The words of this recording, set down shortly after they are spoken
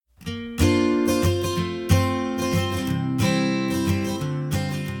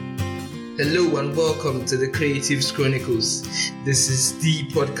Hello and welcome to the Creatives Chronicles. This is the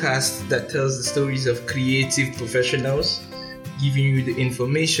podcast that tells the stories of creative professionals, giving you the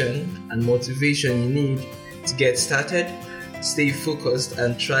information and motivation you need to get started, stay focused,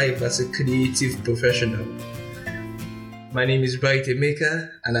 and thrive as a creative professional. My name is Bright Emeka,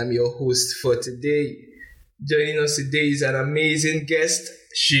 and I'm your host for today. Joining us today is an amazing guest.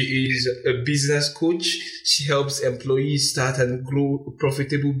 She is a business coach. She helps employees start and grow a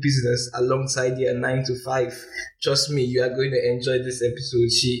profitable business alongside their 9 to 5. Trust me, you are going to enjoy this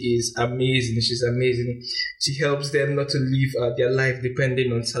episode. She is amazing. She's amazing. She helps them not to live their life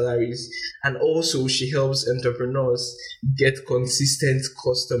depending on salaries. And also, she helps entrepreneurs get consistent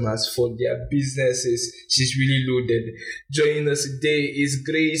customers for their businesses. She's really loaded. Joining us today is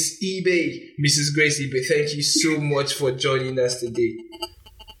Grace Ibe. Mrs. Grace Ibe, thank you so much for joining us today.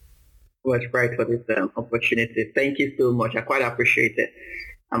 Much Bright for this opportunity. Thank you so much. I quite appreciate it.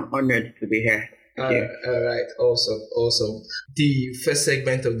 I'm honored to be here. All right. Awesome. The first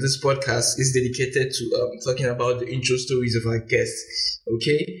segment of this podcast is dedicated to talking about the intro stories of our guests.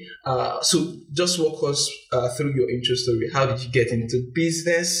 Okay. So just walk us through your intro story. How did you get into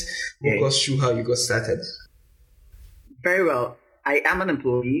business? Walk us through how you got started. Very well. I am an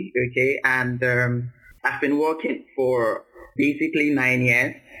employee. Okay, and I've been working for basically 9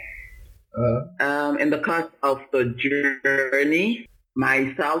 years. In the course of the journey,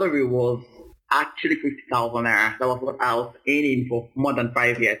 my salary was actually 50,000 naira. That was what I was aiming for more than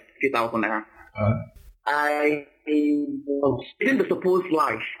 5 years, 50,000 naira. I was living the supposed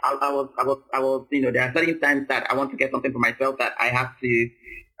life. I was, there are certain times that I want to get something for myself that I have to,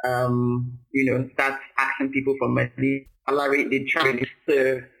 start asking people for money. Salary, the charge.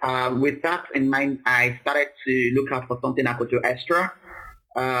 So, with that in mind, I started to look out for something I could do extra.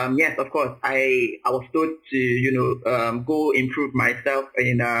 Yes, of course. I was told to, go improve myself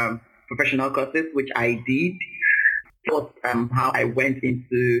in professional courses, which I did. That was how I went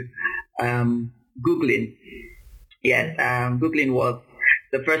into Googling. Yes, Googling was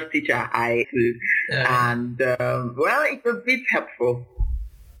the first teacher I took. And, it's a bit helpful.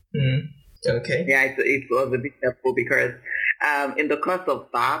 Okay. Yeah, it was a bit helpful because in the course of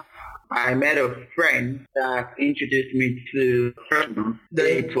that, I met a friend that introduced me to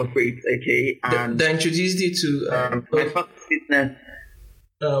it was great, okay. And that introduced you to my first business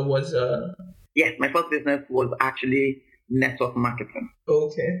was yes, my first business was actually network marketing.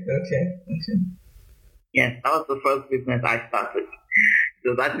 Okay. Yes, that was the first business I started. It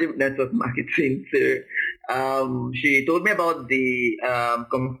was actually network marketing. So she told me about the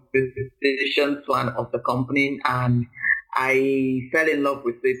compensation plan of the company, and I fell in love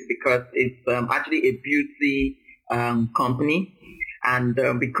with it because it's actually a beauty company, and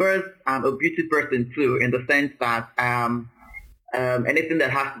because I'm a beauty person too, in the sense that anything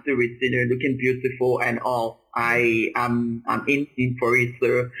that has to do with looking beautiful and all, I'm in for it.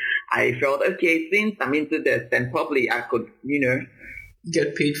 So I felt, okay, since I'm into this, then probably I could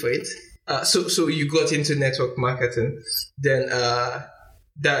get paid for it. So you got into network marketing, then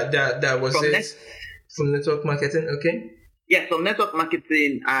that was from it from network marketing. Okay. Yeah, so network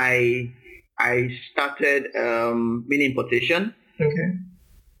marketing, I started meal importation. Okay.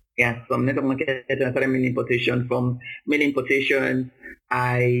 Yeah, from network marketing, I started meal importation. From meal importation,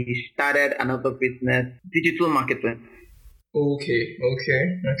 I started another business, digital marketing. Okay.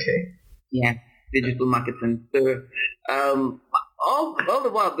 Yeah, digital marketing. So, all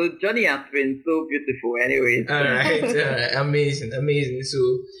the while, the journey has been so beautiful anyways. All right. Amazing. So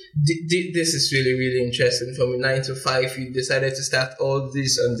this is really, really interesting. From 9 to 5, you decided to start all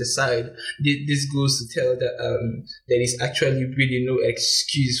this on the side. This goes to tell that there is actually really no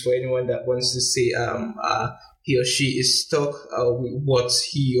excuse for anyone that wants to say he or she is stuck with what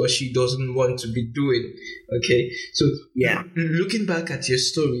he or she doesn't want to be doing. Okay, so yeah, looking back at your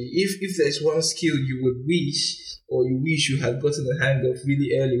story, if there's one skill you would wish, or you wish you had gotten the hang of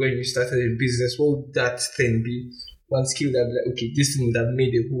really early when you started a business, what would that thing be? One skill that, okay, this thing would have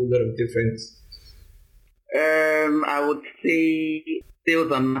made a whole lot of difference. I would say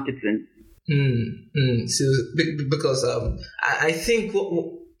sales and marketing. Because I think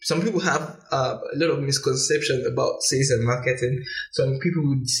some people have a lot of misconceptions about sales and marketing. Some people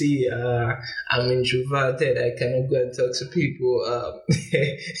would say, I'm introverted, I cannot go and talk to people.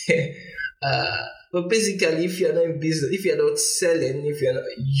 But basically, if you're not in business, if you're not selling,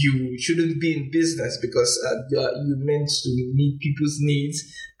 you shouldn't be in business because you're meant to meet people's needs,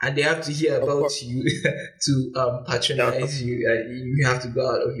 and they have to hear about you to patronize you. You have to go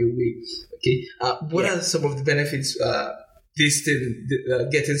out of your way. Okay. What are some of the benefits this thing,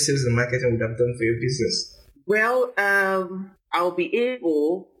 getting sales and marketing would have done for your business? Well, I'll be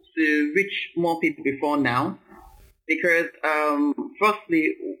able to reach more people before now. Because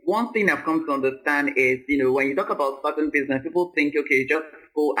firstly, one thing I've come to understand is, when you talk about certain business, people think, okay, just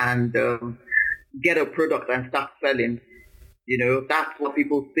go and get a product and start selling. That's what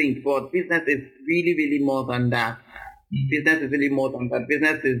people think. But business is really, really more than that. Business is really more than that.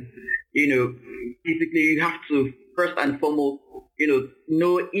 Business is, basically you have to first and foremost,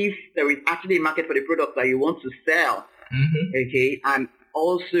 know if there is actually a market for the product that you want to sell. Okay. And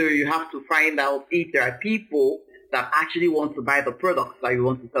also you have to find out if there are people that actually want to buy the products that you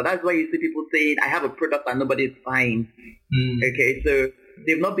want to sell. That's why you see people saying, I have a product that nobody's buying. Okay, so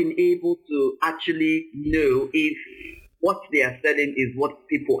they've not been able to actually know if what they are selling is what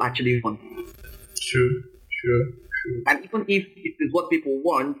people actually want. True. And even if it is what people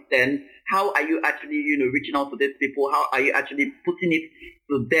want, then how are you actually, reaching out to these people? How are you actually putting it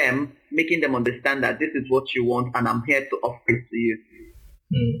to them, making them understand that this is what you want and I'm here to offer it to you?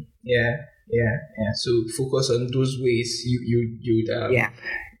 Yeah. So focus on those ways you'd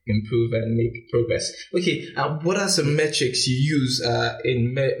improve and make progress. Okay, what are some metrics you use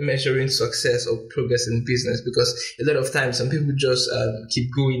in measuring success or progress in business? Because a lot of times some people just keep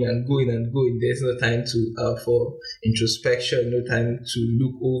going and going and going. There's no time for introspection, no time to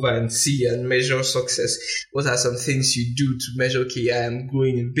look over and see and measure success. What are some things you do to measure, okay, I am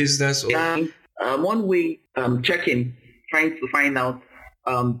growing in business? Or one way, checking, trying to find out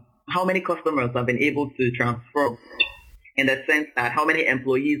how many customers have been able to transform, in the sense that how many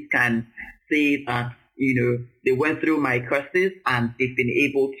employees can say that, they went through my courses and they've been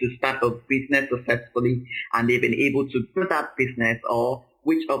able to start a business successfully and they've been able to grow that business, or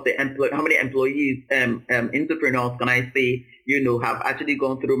which of the how many employees, entrepreneurs can I say, have actually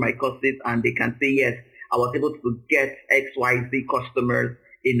gone through my courses and they can say, yes, I was able to get XYZ customers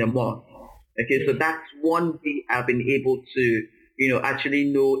in a month. Okay, so that's one way I've been able to, actually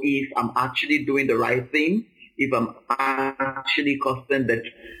know if I'm actually doing the right thing, if I'm actually costing the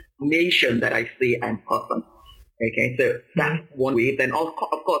nation that I say I'm costing. Okay, so that's one way. Then, of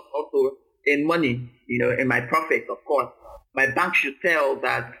course, also in money, in my profits, of course, my bank should tell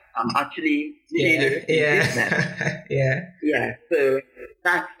that I'm actually in business. Yeah. So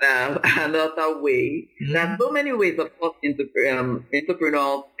that's another way. There's so many ways, of course,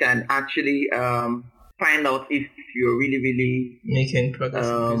 entrepreneurs can actually find out if you're really, really making progress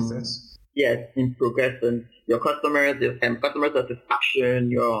in business. Yes, in progress, and your customers, your customer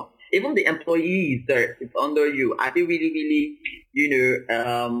satisfaction, even the employees that is under you, are they really, really,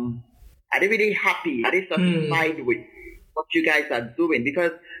 are they really happy? Are they satisfied with what you guys are doing?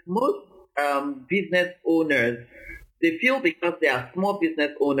 Because most business owners, they feel because they are small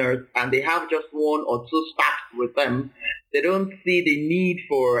business owners and they have just one or two staff with them, they don't see the need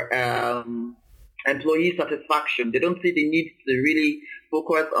for employee satisfaction. They don't see the need to really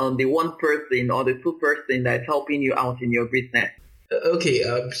focus on the one person or the two person that's helping you out in your business. Okay,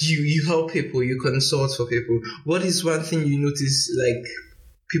 you help people, you consult for people. What is one thing you notice, like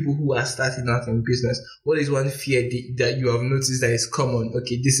people who are starting out in business? What is one fear that you have noticed that is common?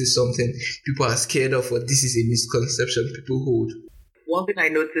 Okay, this is something people are scared of, or this is a misconception people hold. One thing I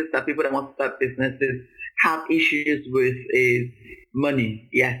noticed that people that want to start businesses have issues with is money.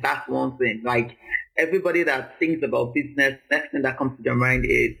 Yes, that's one thing. Like everybody that thinks about business, next thing that comes to their mind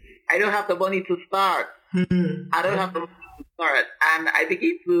is, I don't have the money to start. I don't have the money to start. And I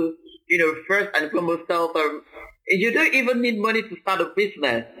begin to, first and foremost tell them, you don't even need money to start a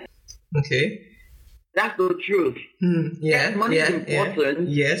business. Okay. That's the truth. Yes, money is important.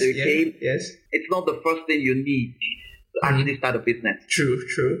 Yes. It's not the first thing you need to actually start a business. True.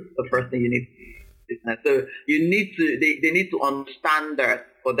 The first thing you need business. So you need to, they need to understand that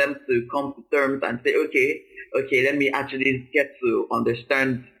for them to come to terms and say, okay, let me actually get to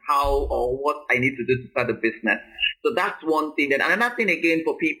understand how or what I need to do to start a business. So that's one thing. Then another thing again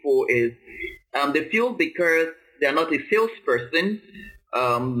for people is they feel because they're not a salesperson,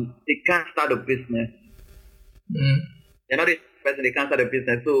 they can't start a business. They're not a person, they can't start a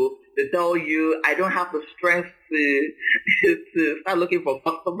business. So they tell you, I don't have the strength to start looking for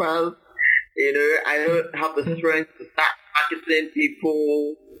customers. I don't have the strength to start marketing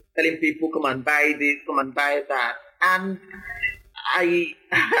people, telling people, come and buy this, come and buy that. And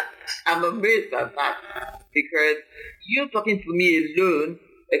I'm amazed at that, because you talking to me alone,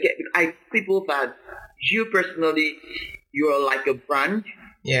 okay, I people that you personally, you're like a brand.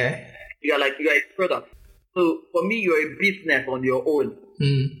 Yeah. You're a product. So for me, you're a business on your own.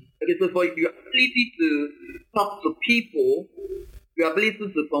 Okay, so for your ability to talk to people, your ability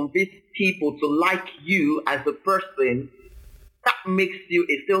to convince people to like you as a person, that makes you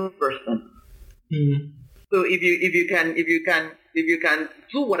a salesperson. So if you can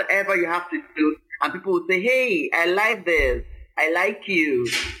do whatever you have to do, and people will say, hey, I like this, I like you,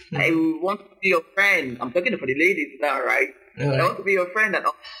 I want to be your friend. I'm talking for the ladies now, right? I want to be your friend, and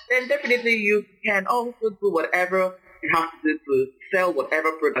all. Then definitely you can also do whatever you have to do to sell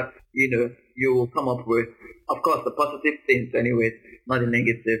whatever product you will come up with. Of course, the positive things, anyways, not the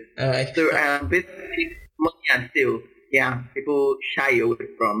negative. All right. So basically, money and sales. Yeah, people shy away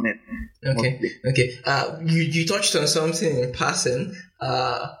from it. Okay. Mostly. Okay. You touched on something in passing.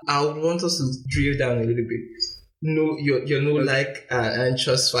 I would want us to drill down a little bit. No, your no like and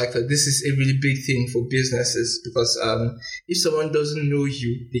trust factor. This is a really big thing for businesses because if someone doesn't know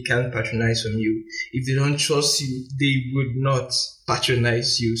you, they can't patronize from you. If they don't trust you, they would not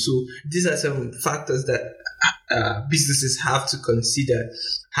patronize you. So these are some factors that businesses have to consider.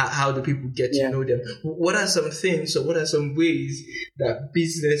 How do people get to know them? What are some things or what are some ways that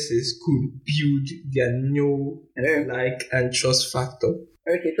businesses could build their know, like, and trust factor?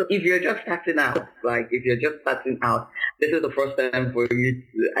 Okay, so if you're just starting out, this is the first time for you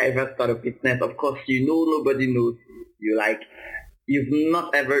to ever start a business. Of course, nobody knows you. Like, you've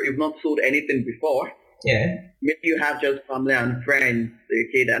not sold anything before. Yeah. Maybe you have just family and friends,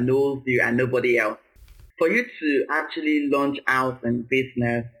 okay, that knows you and nobody else. For you to actually launch out in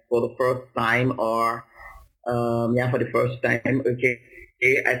business for the first time for the first time, okay,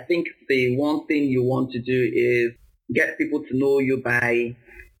 I think the one thing you want to do is get people to know you by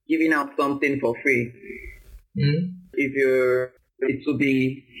giving out something for free. It will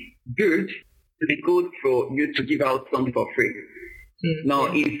be good for you to give out something for free. Now,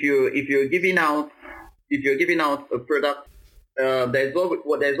 if you're giving out a product, there's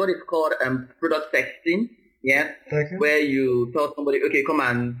what is called product testing, where you tell somebody, okay, come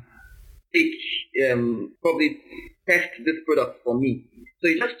and probably test this product for me. So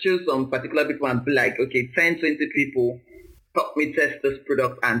you just choose some particular people and be like, okay, 10, 20 people, help me test this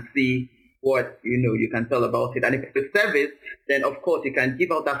product and see what you can tell about it. And if it's a service, then of course you can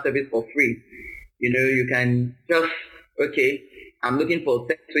give out that service for free. You can just, okay, I'm looking for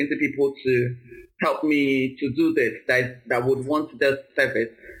 10, 20 people to help me to do this, that would want this service.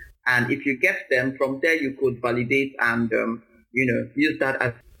 And if you get them, from there you could validate and, use that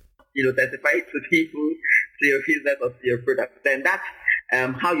as, testify to people, to your business or to your product. Then that's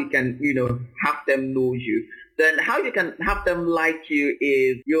how you can, have them know you. Then how you can have them like you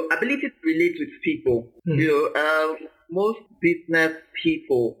is your ability to relate with people. Most business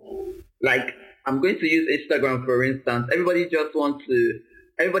people, like, I'm going to use Instagram for instance. Everybody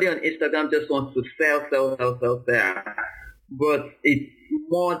on Instagram just wants to sell there. But it's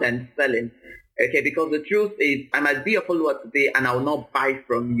more than selling. Okay, because the truth is, I might be a follower today and I will not buy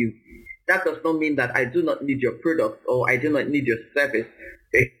from you. That does not mean that I do not need your product or I do not need your service.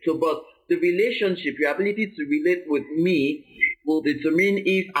 Okay? So, but the relationship, your ability to relate with me will determine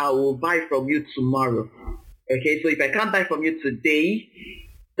if I will buy from you tomorrow. Okay, so if I can't buy from you today,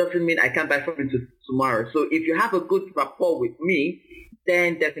 doesn't mean I can't buy from you tomorrow. So if you have a good rapport with me,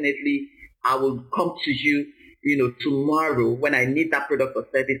 then definitely I will come to you, tomorrow when I need that product or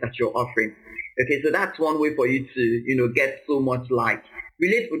service that you're offering. Okay, so that's one way for you to, get so much like.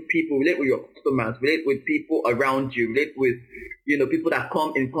 Relate with people, relate with your customers, relate with people around you, relate with, people that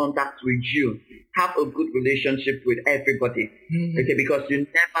come in contact with you. Have a good relationship with everybody. Okay, because you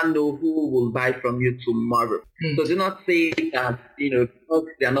never know who will buy from you tomorrow. So do not say that, because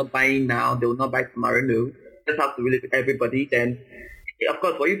they are not buying now, they will not buy tomorrow. No, you just have to relate with everybody. Then, of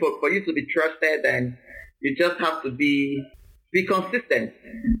course, for you to be trusted, then you just have to be consistent.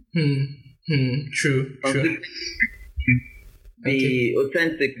 True. Be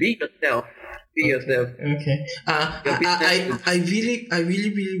authentic. Be yourself. Be yourself. Okay. I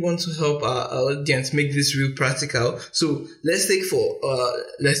really want to help our audience make this real practical. So let's take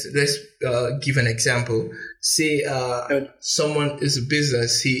let's give an example. Say someone is a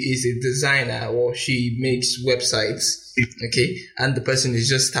business. He is a designer or she makes websites. Okay, and the person is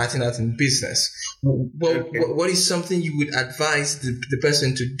just starting out in business. What is something you would advise the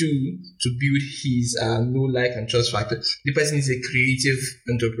person to do to build his know, like, and trust factor? The person is a creative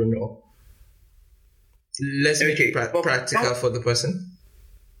entrepreneur. Let's make it practical for the person.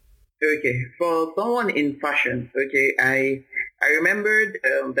 Okay, for someone in fashion, okay, I remembered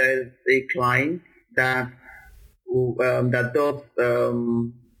there's a client that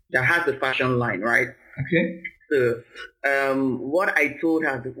has a fashion line, right? Okay. So, what I told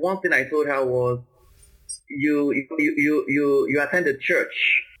her, the one thing I told her was, you attend a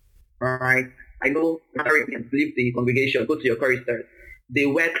church, right? I know Americans leave the congregation, go to your choristers. They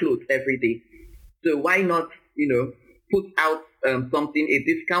wear clothes every day. So why not, put out something, a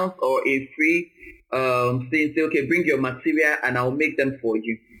discount or a free saying, say, okay, bring your material and I'll make them for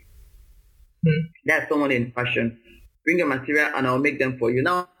you. That's someone in fashion. Bring your material and I'll make them for you.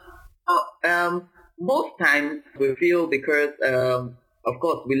 Now, most times we feel because, of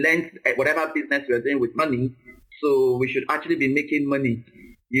course, we learned whatever business we're doing with money, so we should actually be making money,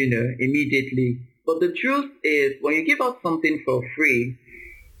 immediately. But the truth is, when you give out something for free,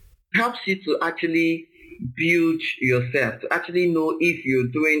 it helps you to actually build yourself, to actually know if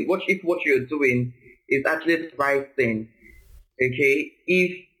what you're doing is actually the right thing. Okay?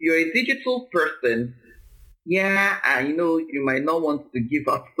 If you're a digital person, you might not want to give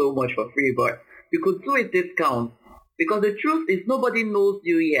out so much for free, but you could do a discount, because the truth is nobody knows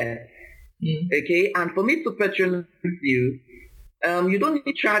you yet. Okay? And for me to patronize you, you don't need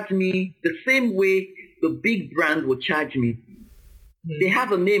to charge me the same way the big brand will charge me. They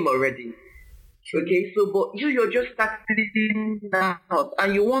have a name already. Okay, so but you're just starting out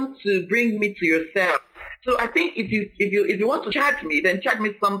and you want to bring me to yourself. So I think if you want to charge me, then charge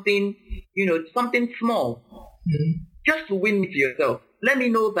me something, something small. Just to win me to yourself. Let me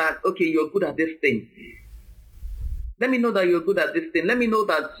know that, okay, you're good at this thing. Let me know that you're good at this thing. Let me know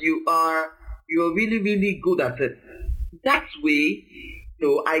that you're really, really good at it. That way,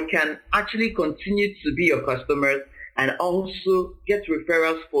 I can actually continue to be your customer and also get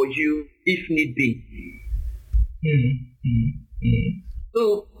referrals for you if need be.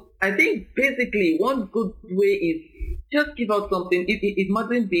 So I think basically one good way is just give out something. It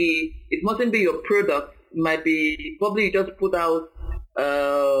mustn't be your product. It might be probably you just put out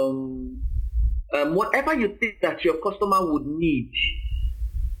whatever you think that your customer would need.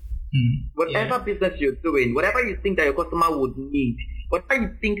 Whatever business you're doing, whatever you think that your customer would need, whatever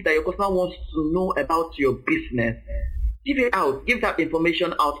you think that your customer wants to know about your business, give it out. Give that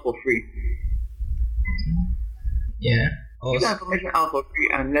information out for free. Yeah. Awesome. Give that information out for free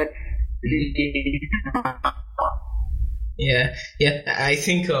and let's Yeah. I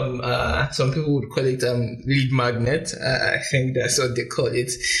think some people would call it lead magnet. I think that's what they call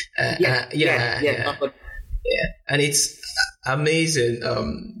it. Yeah, and it's amazing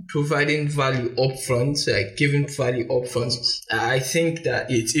providing value upfront, like giving value upfront. I think that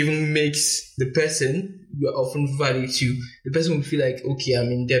it even makes the person you are offering value to, the person will feel like, okay,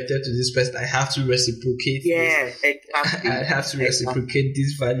 I'm indebted to this person. I have to reciprocate. Yes, exactly. I have to reciprocate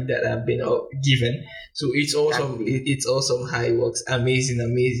this value that I've been given. So it's awesome. It's awesome how it works. Amazing.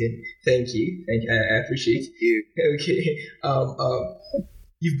 Thank you. I appreciate you. Okay.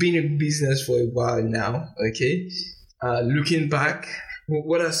 You've been in business for a while now. Okay. Looking back,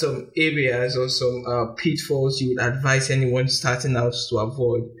 what are some areas or some pitfalls you would advise anyone starting out to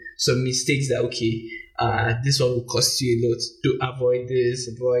avoid? Some mistakes that, okay, this one will cost you a lot. To avoid this,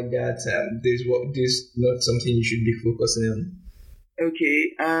 avoid that. This not something you should be focusing on.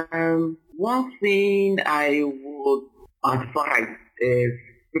 Okay. One thing I would advise is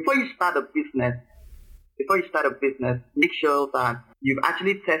before you start a business, make sure that you've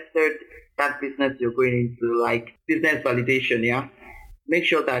actually tested that business you're going into, like business validation, yeah? Make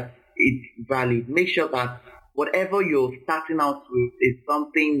sure that it's valid. Make sure that whatever you're starting out with is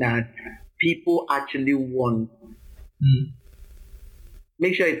something that people actually want.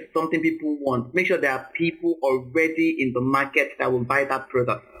 Make sure it's something people want. Make sure there are people already in the market that will buy that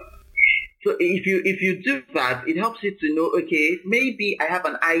product. So if you do that, it helps you to know, okay, maybe I have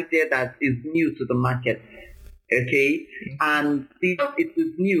an idea that is new to the market. Okay, and because it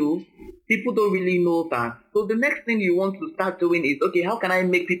is new, people don't really know that. So the next thing you want to start doing is, okay, how can I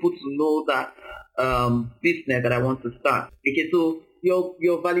make people to know that business that I want to start? Okay, so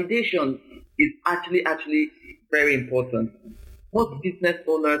your validation is actually very important. Most business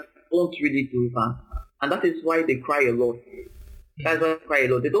owners don't really do that, and that is why they cry a lot. That's why they cry a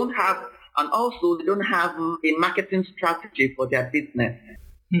lot. They don't have a marketing strategy for their business.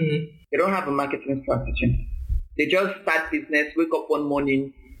 They don't have a marketing strategy. They just start business, wake up one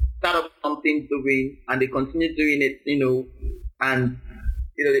morning, start up something doing, and they continue doing it, and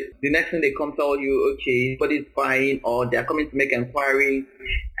the next thing they come tell you, okay, everybody's fine, or they're coming to make inquiries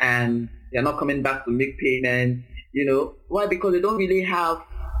and they're not coming back to make payments. Why? Because they don't really have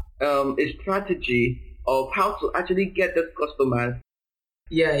a strategy of how to actually get those customers.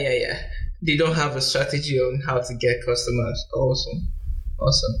 Yeah. They don't have a strategy on how to get customers. Awesome.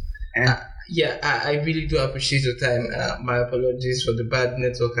 I really do appreciate your time. My apologies for the bad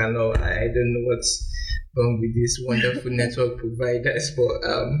network and all. I don't know what's wrong with these wonderful network providers, but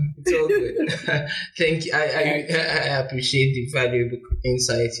it's all good. Thank you. I appreciate the valuable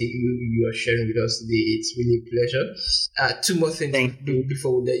insight you are sharing with us today. It's really a pleasure. Two more things to do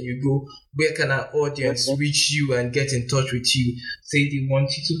before we let you go. Where can our audience reach you and get in touch with you? Say they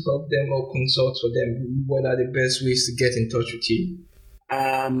want you to help them or consult for them. What are the best ways to get in touch with you?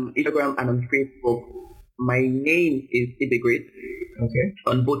 Instagram and on Facebook. My name is Ibegreat. Okay.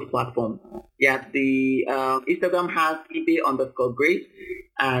 On both platforms. Yeah, the Instagram has Ibe_Great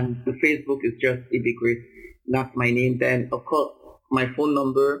and the Facebook is just Ibegreat. That's my name. Then, of course, my phone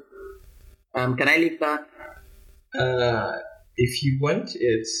number. Can I leave that? If you want,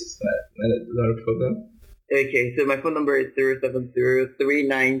 it's not a problem. Okay, so my phone number is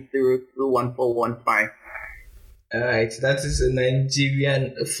 070-390-21415. Alright, that is a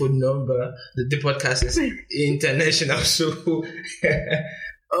Nigerian phone number. The podcast is international, so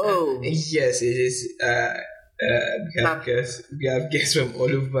yes, it is. We have guests from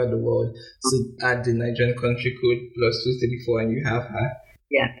all over the world. So add the Nigerian country code +234, and you have her.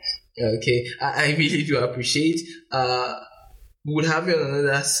 Yeah. Okay, I really do appreciate. We will have you on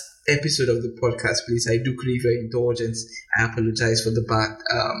another episode of the podcast, please. I do crave your indulgence. I apologize for the bad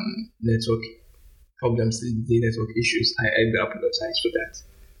network problems, the network issues. I apologize for that.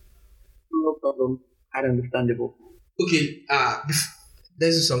 No problem. Understandable. Okay, let's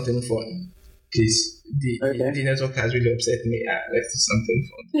do something fun. Please. The network has really upset me. Let's do something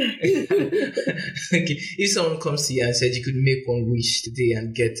fun. Okay, if someone comes to you and said you could make one wish today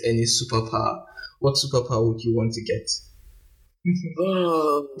and get any superpower, what superpower would you want to get?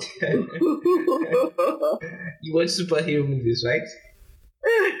 Oh. You watch superhero movies, right?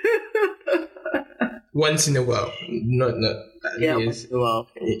 Once in a while, not. Yeah, once in a while.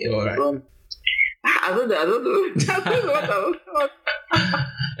 All right. I don't know.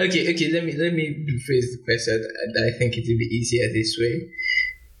 Okay. Let me rephrase the question. I think it will be easier this way.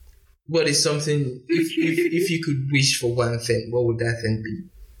 What is something if you could wish for one thing, what would that thing be?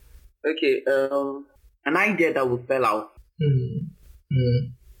 Okay. An idea that will sell out.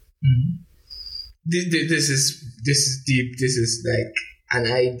 This is deep. This is like an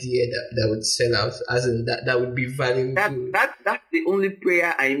idea that would sell out, as in that would be valuable. That's the only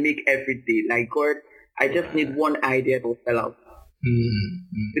prayer I make every day. Like, God, I just need one idea to sell out.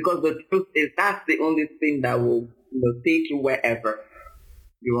 Because the truth is, that's the only thing that will take you wherever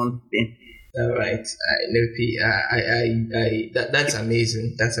you want to be. All right, that's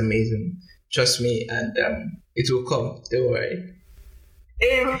amazing. That's amazing. Trust me, and it will come. Don't worry.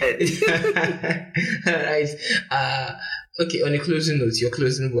 Amen. All right. Okay, on a closing note, your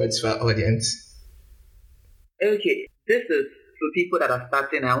closing words for our audience. Okay, this is for people that are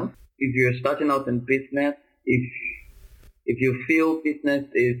starting out. If you're starting out in business, if you feel business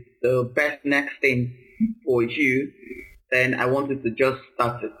is the best next thing for you, then I want you to just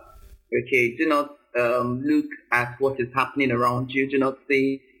start it. Okay, do not look at what is happening around you. Do not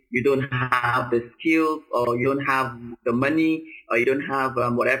say you don't have the skills, or you don't have the money, or you don't have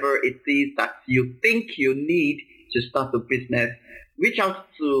whatever it is that you think you need to start a business. Reach out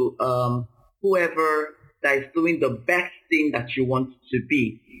to whoever that is doing the best thing that you want to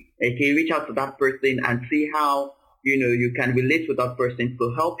be. Okay, reach out to that person and see how you can relate with that person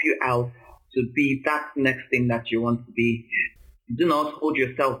to help you out to be that next thing that you want to be. Do not hold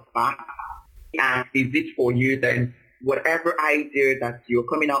yourself back. And if it's for you, then whatever idea that you're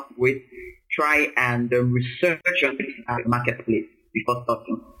coming up with, try and research on the marketplace before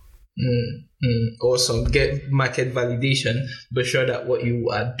starting. Awesome. Get market validation. Be sure that what you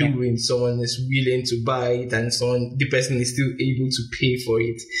are doing, someone is willing to buy it, and the person is still able to pay for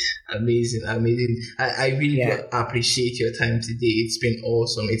it. Amazing. I really appreciate your time today. It's been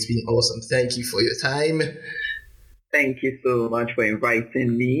awesome. Thank you for your time. Thank you so much for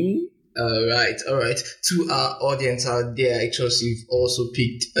inviting me. All right. To our audience out there, I trust you've also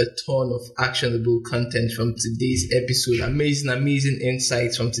picked a ton of actionable content from today's episode. Amazing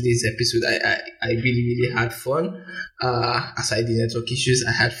insights from today's episode. I really had fun. Aside the network issues,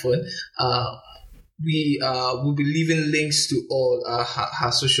 I had fun. We will be leaving links to all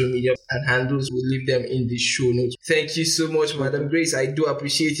her social media and handles. We'll leave them in the show notes. Thank you so much, Madam Grace. I do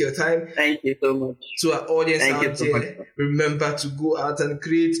appreciate your time. Thank you so much. To our audience out there, remember to go out and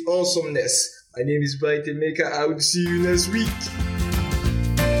create awesomeness. My name is Brighton Maker. I will see you next week.